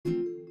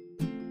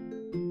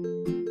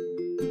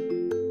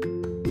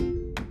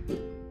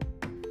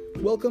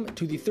Welcome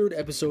to the third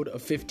episode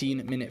of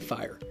 15 Minute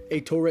Fire, a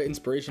Torah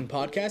inspiration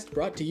podcast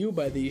brought to you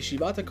by the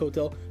Yeshivat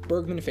HaKotel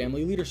Bergman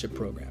Family Leadership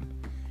Program.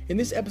 In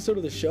this episode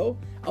of the show,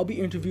 I'll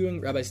be interviewing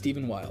Rabbi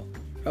Stephen Weil.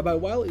 Rabbi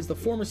Weil is the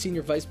former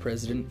senior vice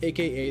president,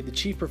 aka the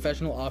chief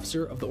professional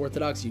officer of the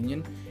Orthodox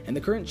Union, and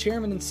the current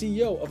chairman and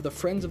CEO of the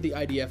Friends of the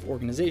IDF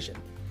organization.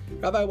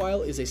 Rabbi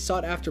Weil is a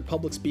sought-after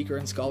public speaker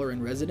and scholar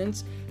in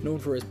residence, known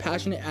for his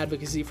passionate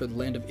advocacy for the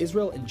land of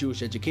Israel and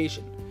Jewish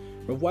education.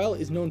 Rav Weil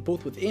is known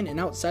both within and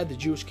outside the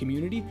Jewish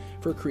community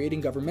for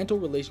creating governmental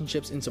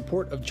relationships in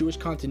support of Jewish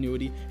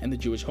continuity and the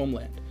Jewish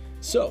homeland.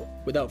 So,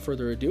 without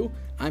further ado,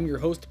 I'm your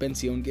host Ben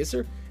Sion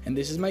Gisser, and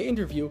this is my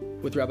interview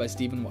with Rabbi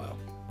Stephen Weil.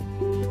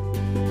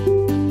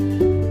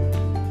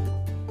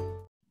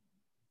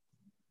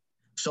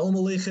 Shalom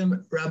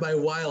Aleichem, Rabbi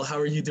Weil. How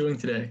are you doing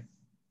today?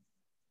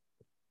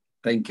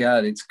 Thank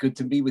God. It's good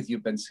to be with you,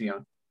 Ben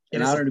Sion.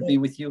 An honor to be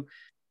with you.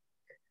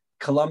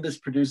 Columbus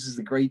produces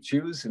the great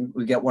Jews, and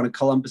we get one of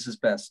Columbus's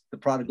best, the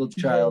prodigal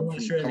child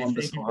from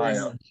Columbus,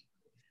 Ohio.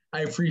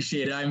 I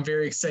appreciate it. I'm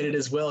very excited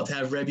as well to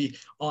have Rebbe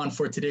on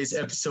for today's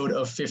episode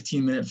of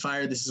 15 Minute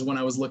Fire. This is one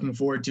I was looking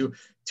forward to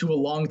a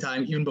long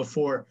time, even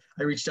before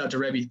I reached out to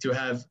Rebbe to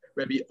have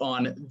Rebbe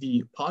on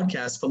the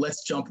podcast. But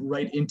let's jump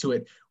right into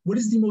it. What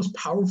is the most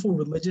powerful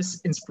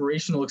religious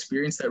inspirational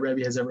experience that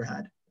Rebbe has ever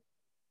had?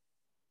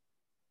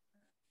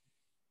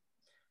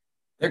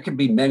 There can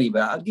be many,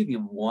 but I'll give you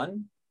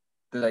one.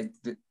 That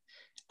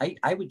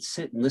I would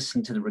sit and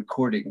listen to the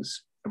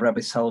recordings of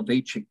Rabbi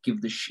Soloveitchik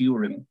give the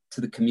shiurim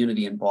to the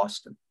community in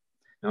Boston.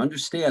 Now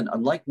understand,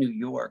 unlike New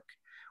York,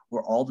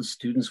 where all the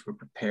students were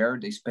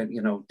prepared, they spent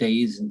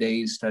days and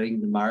days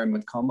studying the Marim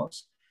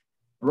Makomos.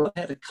 Rabbi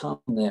had to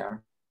come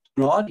there.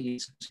 An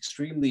audience was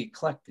extremely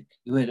eclectic.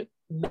 You had a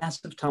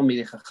massive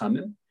Talmidei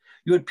Chachamim.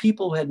 You had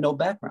people who had no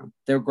background.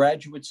 They were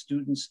graduate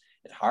students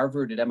at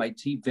Harvard, at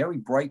MIT, very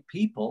bright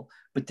people,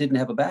 but didn't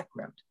have a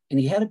background. And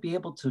he had to be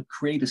able to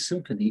create a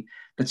symphony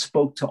that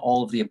spoke to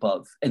all of the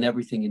above and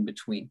everything in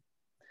between.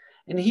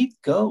 And he'd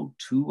go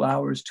 2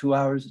 hours,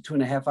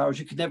 2.5 hours.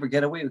 You could never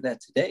get away with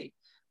that today.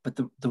 But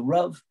the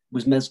Rav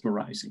was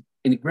mesmerizing.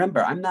 And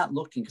remember, I'm not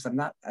looking because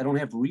I don't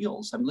have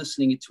reels. I'm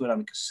listening to it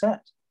on a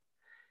cassette.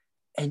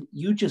 And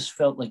you just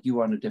felt like you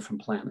were on a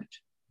different planet.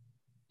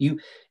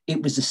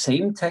 It was the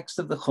same text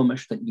of the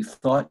Chumash that you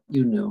thought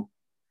you knew.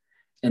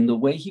 And the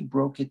way he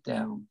broke it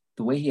down,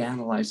 the way he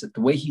analyzed it,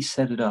 the way he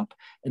set it up,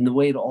 and the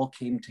way it all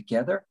came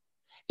together,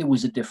 it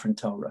was a different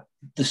Torah.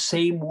 The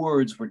same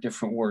words were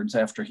different words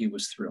after he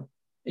was through.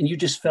 And you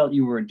just felt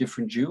you were a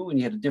different Jew, and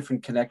you had a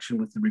different connection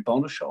with the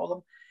Ribbono Shel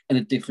Olam and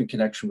a different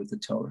connection with the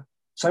Torah.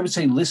 So I would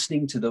say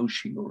listening to those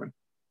shiurim.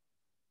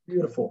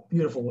 Beautiful,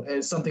 beautiful.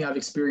 It's something I've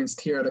experienced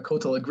here at a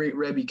Kotel. A great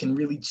Rebbe can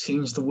really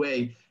change the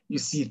way you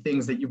see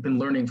things that you've been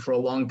learning for a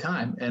long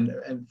time. And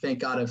thank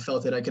God I've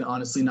felt it. I can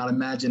honestly not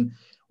imagine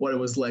what it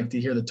was like to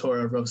hear the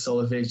Torah of Rav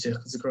Soloveitchik,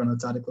 Zichrono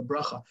Tzadik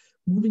Lebracha.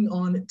 Moving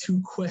on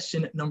to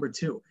question number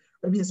 2.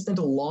 Rebbe has spent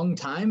a long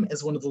time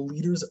as one of the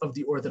leaders of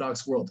the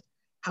Orthodox world.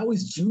 How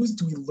as Jews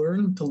do we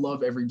learn to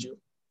love every Jew?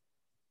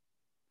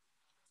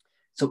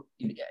 So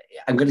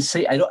I'm going to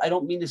say, I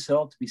don't mean this at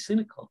all to be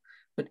cynical,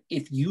 but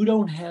if you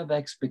don't have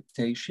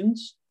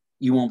expectations,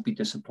 you won't be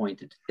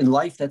disappointed. In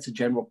life, that's a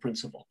general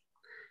principle.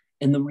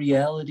 And the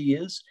reality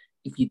is,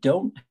 if you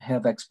don't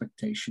have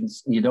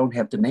expectations and you don't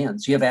have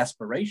demands, you have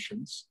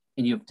aspirations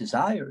and you have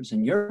desires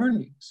and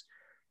yearnings.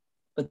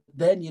 But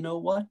then, you know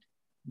what?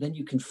 Then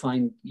you can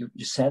find you're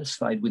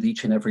satisfied with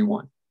each and every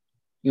one.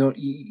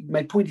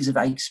 My point is, if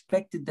I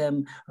expected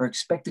them or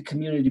expect the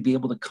community to be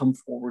able to come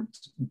forward,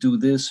 do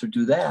this or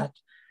do that,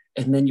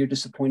 and then you're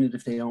disappointed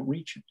if they don't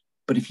reach it.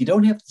 But if you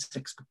don't have these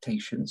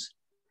expectations,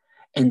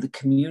 and the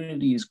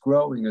community is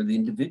growing or the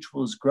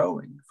individual is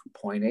growing from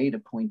point A to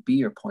point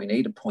B or point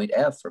A to point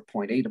F or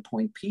point A to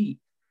point P,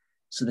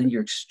 so then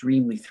you're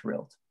extremely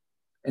thrilled.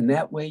 And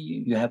that way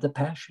you have the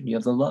passion, you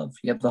have the love,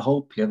 you have the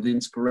hope, you have the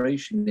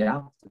inspiration, the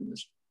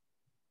optimism.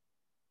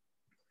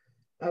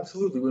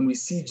 Absolutely. When we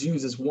see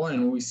Jews as one,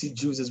 and when we see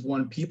Jews as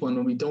one people, and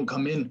when we don't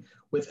come in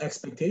with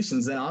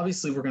expectations, then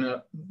obviously we're going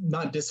to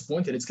not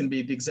disappointed. It's going to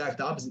be the exact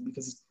opposite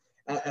because,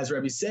 as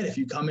Rebbe said, if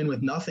you come in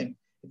with nothing,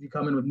 if you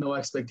come in with no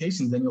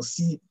expectations, then you'll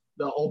see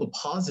all the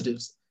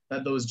positives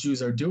that those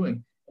Jews are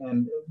doing,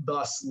 and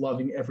thus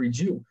loving every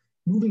Jew.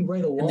 Moving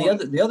right along.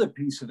 And the other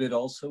piece of it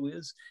also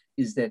is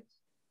that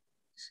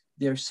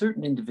there are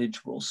certain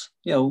individuals,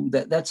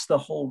 that's the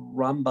whole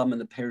Rambam and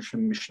the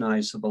Perishim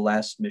Mishnayos of the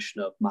last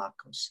Mishnah of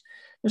Makos.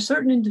 There's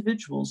certain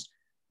individuals,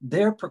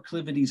 their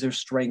proclivities or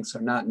strengths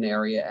are not in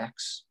area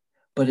X,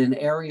 but in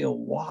area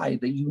Y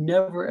that you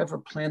never ever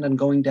planned on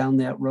going down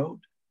that road.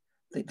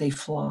 They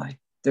fly.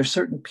 There are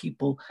certain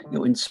people,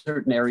 in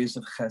certain areas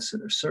of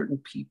chesed, or certain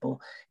people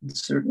in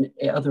certain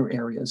other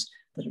areas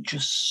that are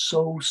just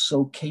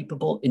so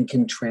capable and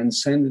can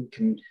transcend and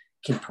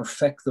can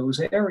perfect those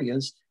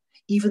areas,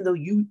 even though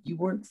you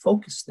weren't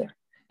focused there.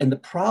 And the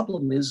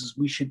problem is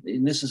we should,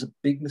 and this is a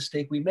big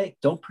mistake we make,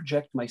 don't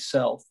project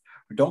myself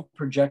or don't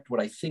project what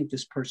I think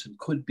this person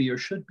could be or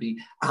should be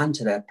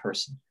onto that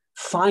person.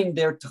 find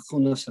their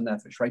techunas and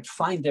nefesh, right?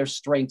 Find their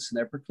strengths and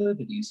their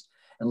proclivities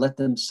and let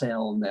them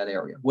sail in that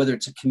area, whether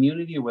it's a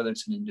community or whether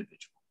it's an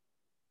individual.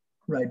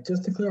 Right.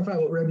 Just to clarify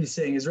what Rebbe's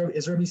saying, is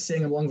Rebbe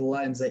saying along the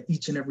lines that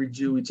each and every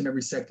Jew, each and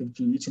every sect of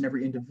Jew, each and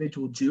every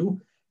individual Jew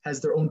has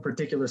their own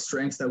particular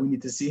strengths that we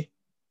need to see?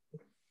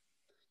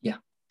 Yeah,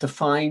 to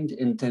find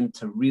and then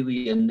to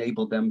really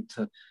enable them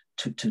to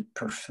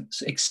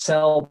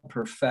excel,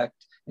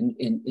 perfect,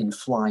 and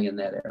fly in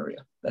that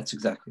area. That's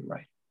exactly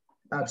right.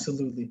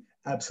 Absolutely.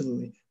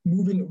 Absolutely.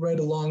 Moving right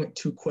along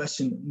to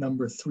question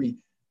number 3.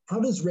 How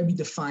does Rebbe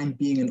define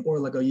being an Or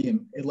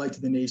LaGoyim, a light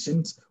to the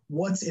nations?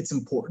 What's its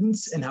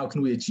importance and how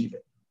can we achieve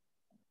it?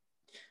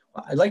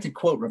 I'd like to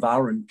quote Rav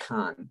Aaron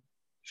Kahn,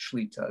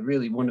 Shlita,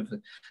 really one of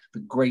the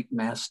great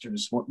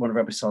masters, one of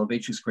Rabbi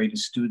Soloveitchik's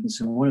greatest students,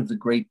 and one of the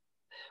great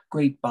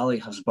Bali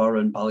Hasbara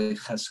and Bali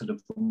Chesed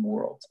of the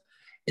world.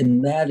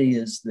 And that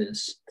is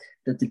this,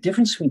 that the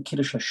difference between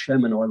Kiddush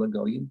Hashem and Or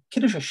LaGoyim,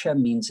 Kiddush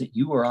Hashem means that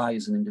you or I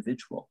as an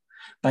individual,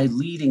 by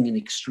leading an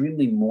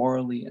extremely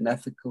morally and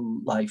ethical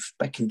life,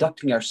 by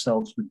conducting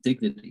ourselves with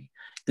dignity,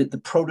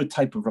 the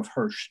prototype of Rav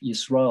Hirsch,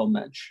 Yisrael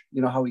Mensch,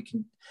 you know how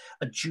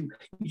a Jew,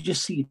 you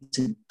just see it's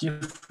a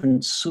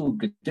different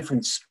sug, a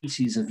different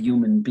species of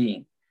human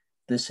being,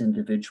 this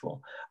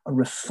individual, a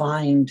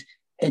refined,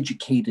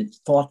 educated,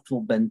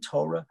 thoughtful Ben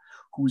Torah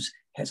who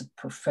has a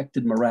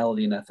perfected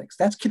morality and ethics.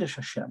 That's Kiddush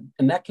Hashem,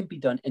 and that can be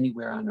done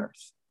anywhere on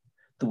earth.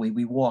 The way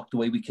we walk, the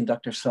way we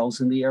conduct ourselves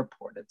in the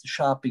airport, at the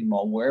shopping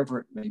mall, wherever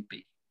it may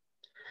be.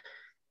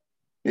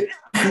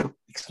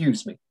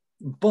 Excuse me.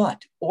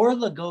 But Or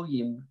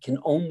LaGoyim can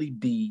only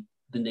be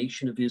the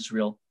nation of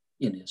Israel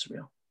in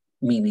Israel,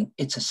 meaning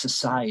it's a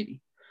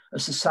society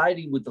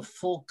with the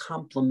full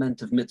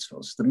complement of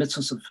mitzvos, the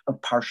mitzvos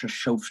of Parsha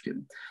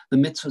Shoftim, the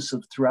mitzvos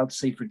of throughout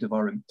Sefer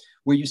Devarim,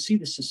 where you see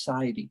the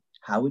society,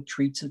 how it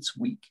treats its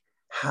weak,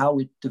 how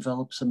it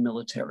develops a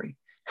military,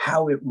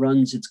 how it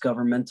runs its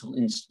governmental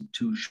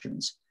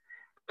institutions,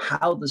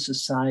 how the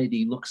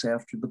society looks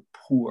after the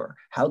poor,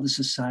 how the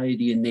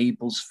society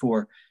enables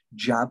for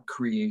job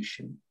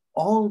creation,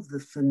 all of the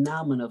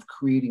phenomena of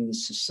creating the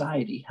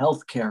society,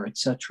 healthcare, et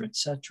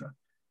cetera,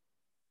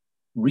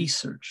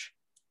 research.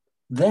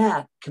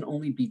 That can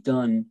only be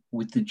done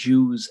with the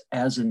Jews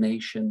as a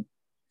nation,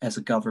 as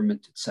a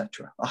government,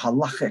 etc. A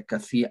halachic,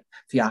 a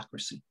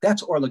theocracy.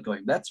 That's Or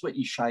LaGoyim. That's what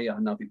Yeshaya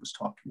Hanavi was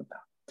talking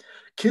about.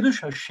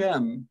 Kiddush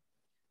Hashem,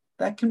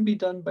 that can be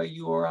done by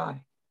you or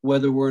I,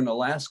 whether we're in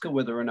Alaska,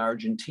 whether we're in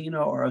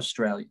Argentina or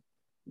Australia,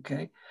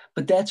 okay?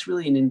 But that's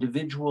really an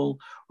individual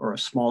or a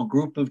small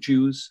group of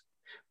Jews.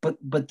 But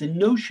the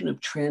notion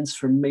of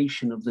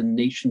transformation of the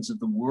nations of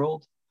the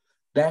world,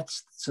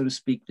 that's, so to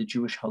speak, the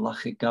Jewish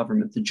halachic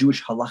government, the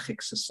Jewish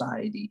halachic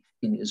society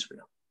in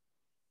Israel.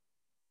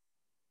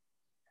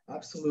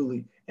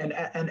 Absolutely. And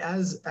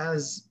as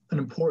an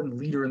important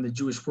leader in the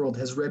Jewish world,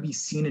 has Rebbe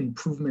seen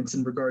improvements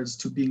in regards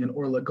to being an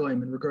Or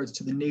LaGoyim, in regards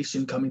to the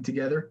nation coming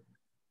together?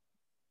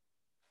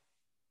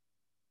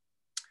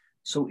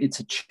 So it's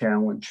a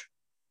challenge.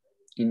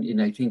 And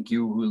I think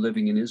you who are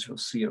living in Israel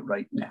see it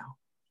right now.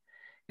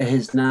 It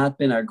has not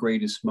been our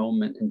greatest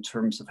moment in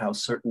terms of how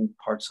certain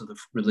parts of the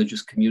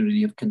religious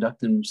community have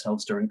conducted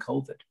themselves during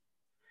COVID.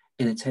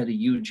 And it's had a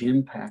huge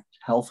impact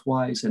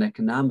health-wise and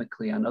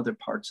economically on other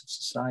parts of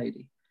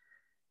society.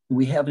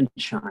 We haven't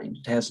shined.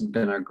 It hasn't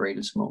been our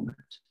greatest moment,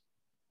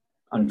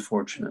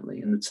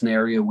 unfortunately. And it's an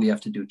area we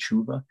have to do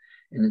tshuva.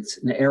 And it's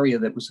an area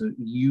that was a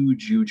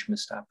huge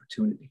missed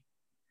opportunity.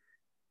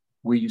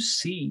 Where you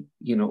see,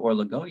 Or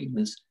LaGoyim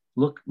is,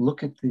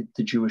 look at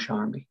the Jewish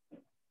army.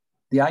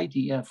 The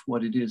IDF,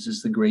 what it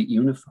is the great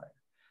unifier.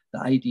 The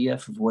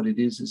IDF of what it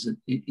is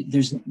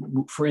there's,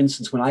 for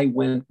instance, when I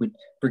went with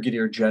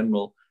Brigadier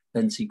General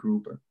Benzi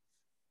Gruber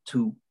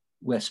to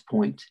West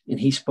Point, and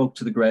he spoke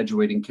to the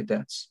graduating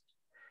cadets,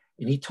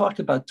 and he talked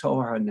about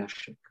Tohar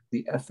HaNeshek,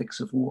 the ethics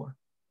of war.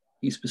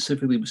 He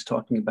specifically was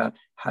talking about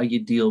how you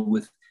deal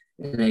with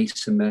an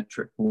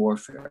asymmetric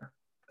warfare,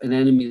 an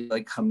enemy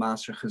like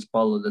Hamas or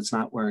Hezbollah that's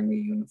not wearing a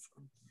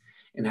uniform,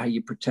 and how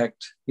you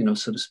protect,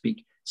 so to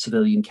speak,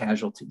 civilian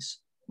casualties,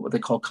 what they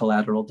call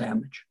collateral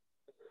damage.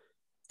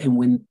 And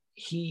when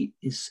he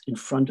is in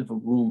front of a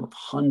room of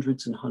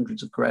hundreds and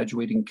hundreds of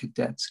graduating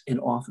cadets and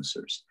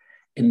officers,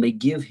 and they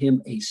give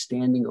him a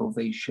standing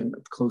ovation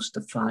of close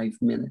to 5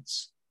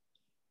 minutes,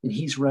 and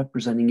he's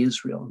representing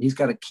Israel, and he's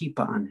got a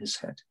kippah on his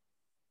head,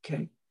 okay?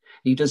 And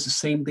he does the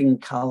same thing in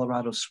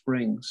Colorado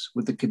Springs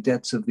with the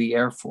cadets of the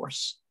Air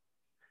Force,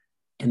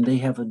 and they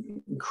have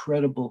an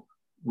incredible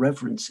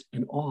reverence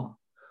and awe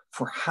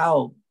for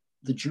how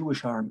the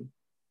Jewish army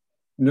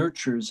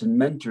nurtures and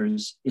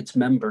mentors its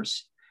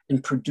members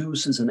and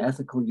produces an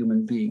ethical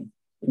human being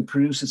and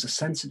produces a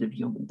sensitive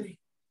human being.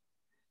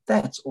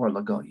 That's Or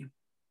LaGoyim,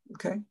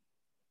 okay?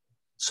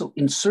 So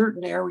in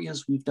certain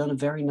areas, we've done a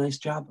very nice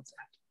job of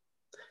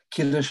that.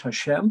 Kiddush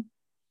Hashem,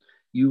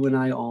 you and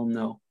I all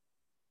know,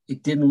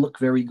 it didn't look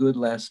very good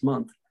last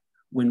month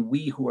when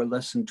we, who are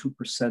less than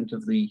 2%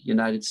 of the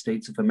United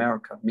States of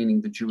America,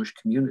 meaning the Jewish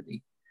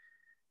community,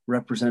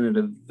 represented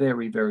a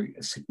very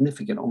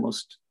significant,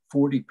 almost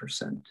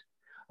 40%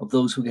 of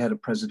those who had a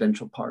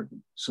presidential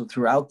pardon. So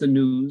throughout the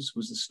news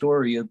was the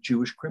story of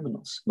Jewish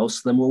criminals. Most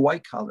of them were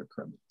white-collar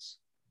criminals.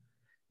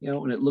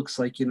 And it looks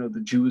like,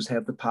 the Jews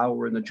have the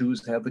power and the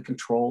Jews have the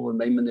control and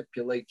they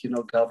manipulate,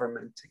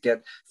 government to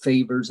get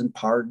favors and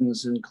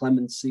pardons and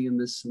clemency and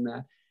this and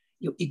that.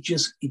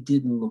 It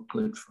didn't look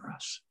good for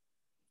us.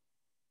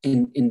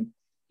 And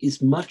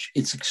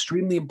it's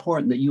extremely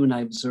important that you and I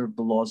observe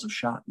the laws of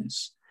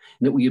shatnez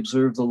and that we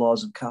observe the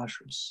laws of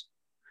kashrus.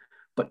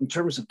 But in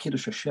terms of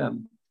Kiddush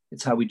Hashem,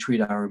 it's how we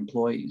treat our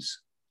employees.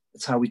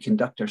 It's how we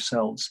conduct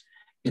ourselves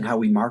in how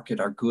we market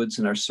our goods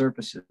and our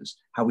services,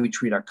 how we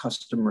treat our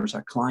customers,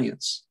 our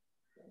clients.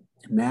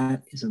 And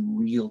that is a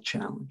real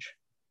challenge.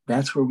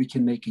 That's where we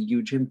can make a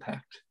huge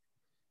impact.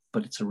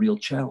 But it's a real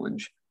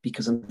challenge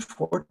because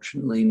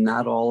unfortunately,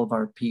 not all of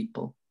our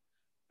people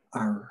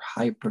are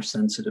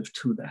hypersensitive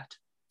to that.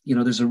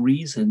 There's a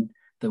reason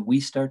that we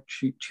start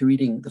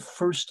treating the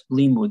first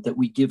limud that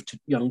we give to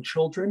young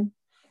children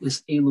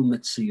is Elu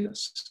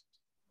Metzios.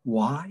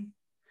 Why?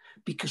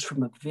 Because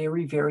from a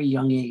very, very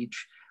young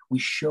age, we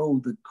show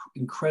the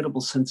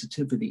incredible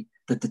sensitivity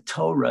that the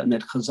Torah and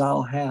that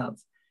Chazal have,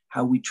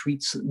 how we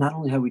treat, not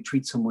only how we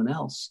treat someone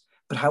else,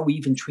 but how we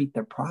even treat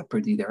their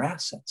property, their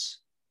assets.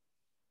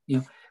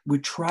 We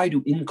try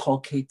to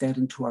inculcate that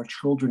into our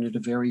children at a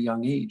very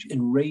young age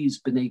and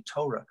raise B'nai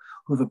Torah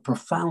who have a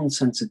profound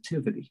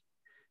sensitivity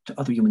to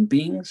other human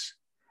beings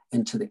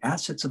and to the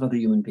assets of other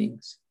human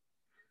beings.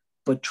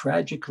 But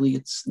tragically,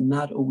 it's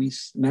not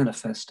always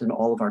manifest in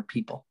all of our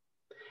people.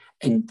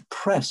 And the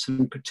press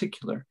in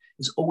particular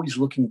is always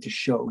looking to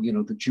show,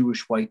 the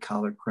Jewish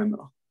white-collar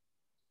criminal.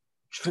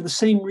 For the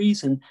same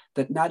reason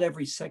that not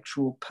every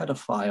sexual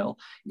pedophile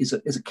is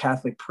a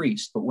Catholic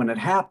priest. But when it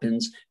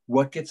happens,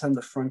 what gets on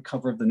the front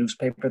cover of the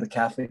newspaper? The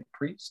Catholic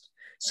priest.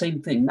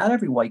 Same thing. Not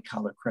every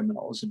white-collar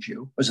criminal is a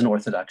Jew, is an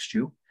Orthodox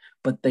Jew.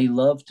 But they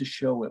love to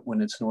show it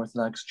when it's an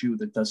Orthodox Jew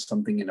that does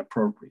something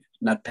inappropriate,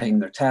 not paying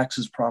their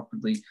taxes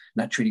properly,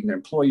 not treating their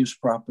employees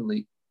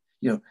properly,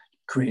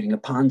 creating a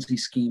Ponzi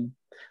scheme.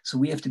 So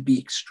we have to be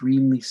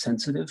extremely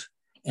sensitive.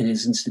 And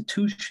as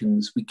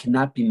institutions, we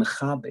cannot be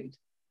mechabed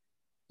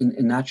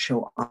and not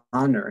show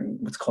honor and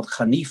what's called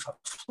chanifa,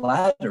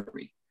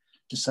 flattery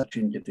to such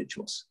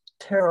individuals.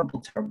 Terrible,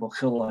 terrible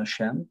chil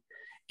Hashem.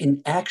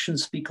 And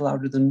actions speak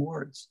louder than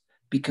words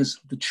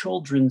because the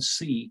children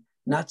see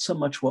not so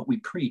much what we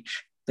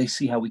preach, they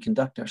see how we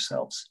conduct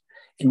ourselves.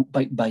 And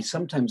by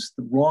sometimes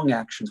the wrong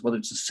actions, whether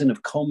it's a sin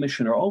of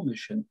commission or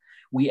omission,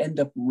 we end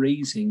up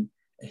raising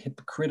a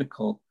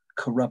hypocritical,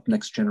 corrupt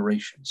next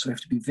generation. So we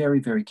have to be very,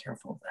 very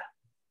careful of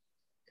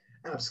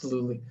that.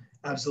 Absolutely.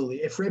 Absolutely.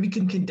 If Rebbe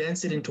can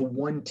condense it into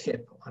one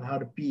tip on how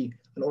to be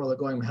an Or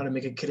LaGoyim, how to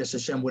make a Kiddush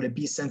Hashem, would it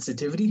be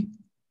sensitivity?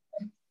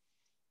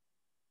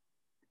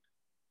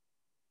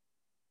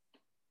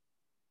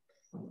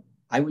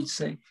 I would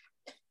say,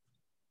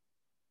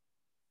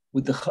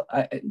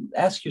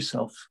 ask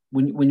yourself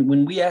when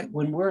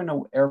we're in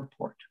an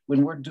airport,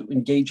 when we're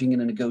engaging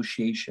in a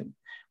negotiation,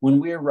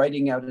 when we're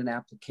writing out an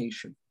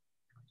application,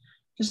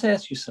 just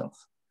ask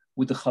yourself: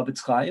 would the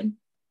Chavetz Chaim,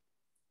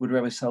 would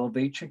Rabbi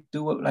Soloveitchik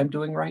do what I'm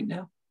doing right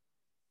now?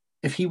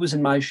 If he was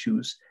in my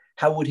shoes,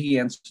 how would he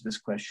answer this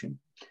question?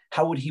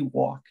 How would he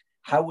walk?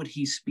 How would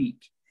he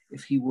speak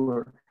if he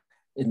were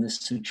in this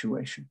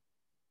situation?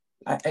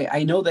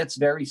 I know that's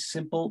very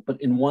simple,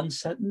 but in one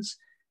sentence,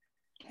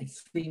 I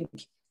think,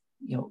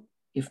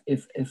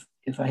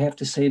 if I have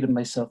to say to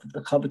myself, if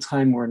the Chavetz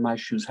Chaim were in my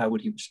shoes, how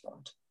would he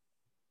respond?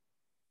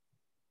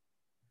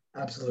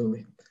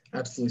 Absolutely,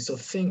 absolutely. So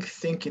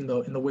think in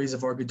the ways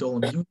of our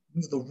Gedolim.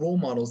 Use the role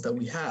models that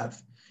we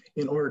have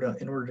in order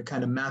to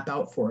kind of map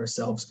out for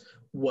ourselves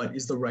what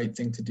is the right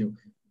thing to do.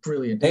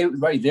 Brilliant.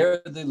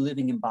 They're the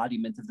living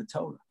embodiment of the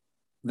Torah.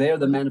 They're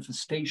the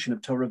manifestation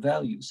of Torah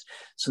values.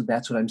 So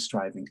that's what I'm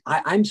striving.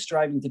 I'm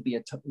striving to be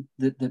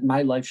that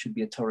my life should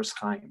be a Torah's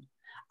Chaim.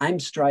 I'm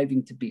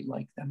striving to be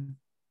like them.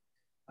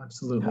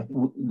 Absolutely.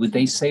 Would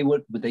they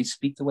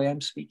speak the way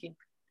I'm speaking?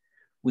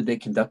 Would they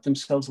conduct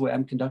themselves the way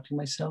I'm conducting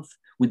myself?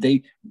 Would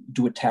they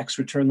do a tax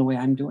return the way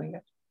I'm doing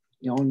it?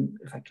 And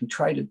if I can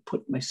try to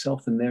put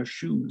myself in their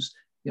shoes,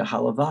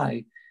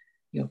 halavai,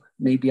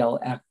 maybe I'll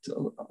act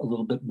a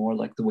little bit more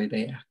like the way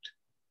they act.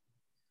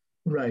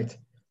 Right.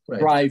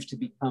 Strive to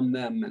become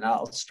them, and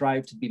I'll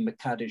strive to be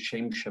Mekadesh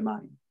Shem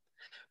Shemayim.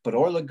 But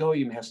Or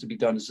LaGoyim has to be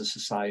done as a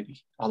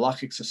society, a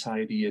halachic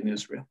society in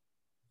Israel.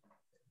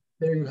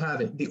 There you have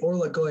it. The Or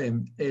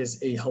LaGoyim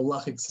is a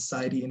halachic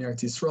society in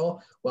Eretz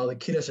Yisrael, while the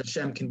Kiddush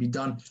Hashem can be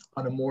done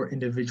on a more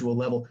individual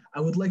level.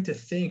 I would like to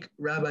thank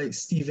Rabbi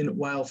Stephen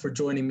Weil for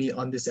joining me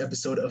on this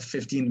episode of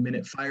 15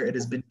 Minute Fire. It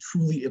has been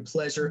truly a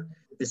pleasure.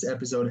 This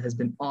episode has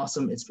been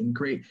awesome. It's been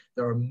great.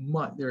 There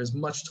is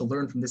much to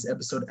learn from this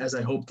episode, as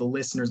I hope the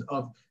listeners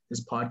of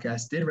this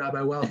podcast did.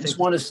 Rabbi Weil, I just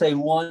want to say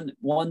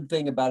one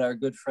thing about our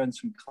good friends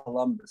from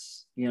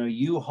Columbus.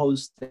 You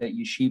host that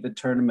yeshiva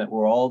tournament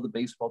where all the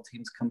baseball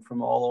teams come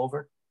from all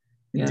over.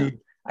 Indeed.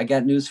 I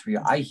got news for you.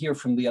 I hear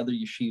from the other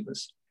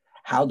yeshivas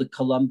how the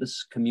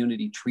Columbus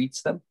community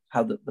treats them,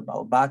 how the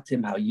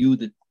Balbatim, how you,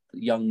 the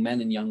young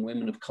men and young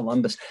women of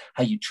Columbus,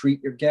 how you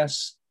treat your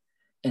guests.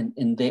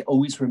 And they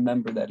always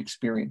remember that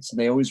experience.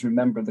 They always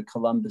remember the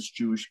Columbus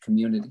Jewish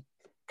community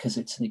because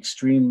it's an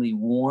extremely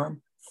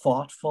warm,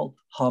 thoughtful,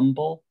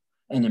 humble,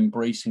 and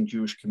embracing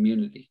Jewish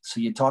community. So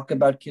you talk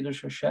about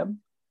Kiddush Hashem,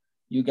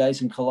 you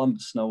guys in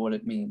Columbus know what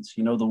it means.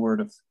 You know the word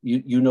of,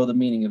 you know the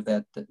meaning of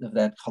that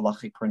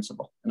halachic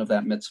principle and of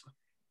that mitzvah.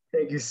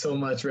 Thank you so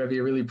much, Rebbe. I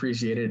really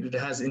appreciate it. It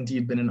has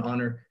indeed been an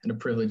honor and a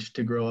privilege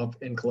to grow up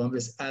in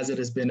Columbus, as it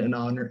has been an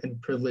honor and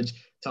privilege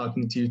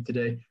talking to you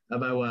today.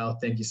 Rabbi Weil,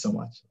 thank you so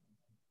much.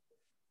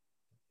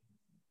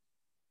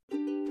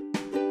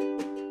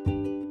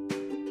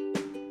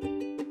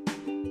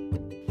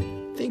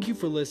 Thank you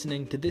for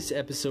listening to this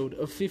episode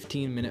of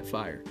 15 Minute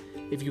Fire.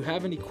 If you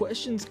have any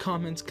questions,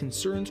 comments,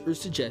 concerns, or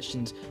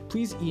suggestions,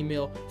 please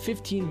email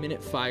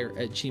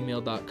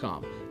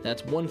 15minutefire@gmail.com.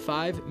 That's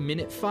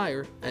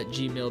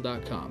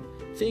 15minutefire@gmail.com.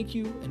 Thank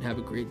you and have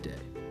a great day.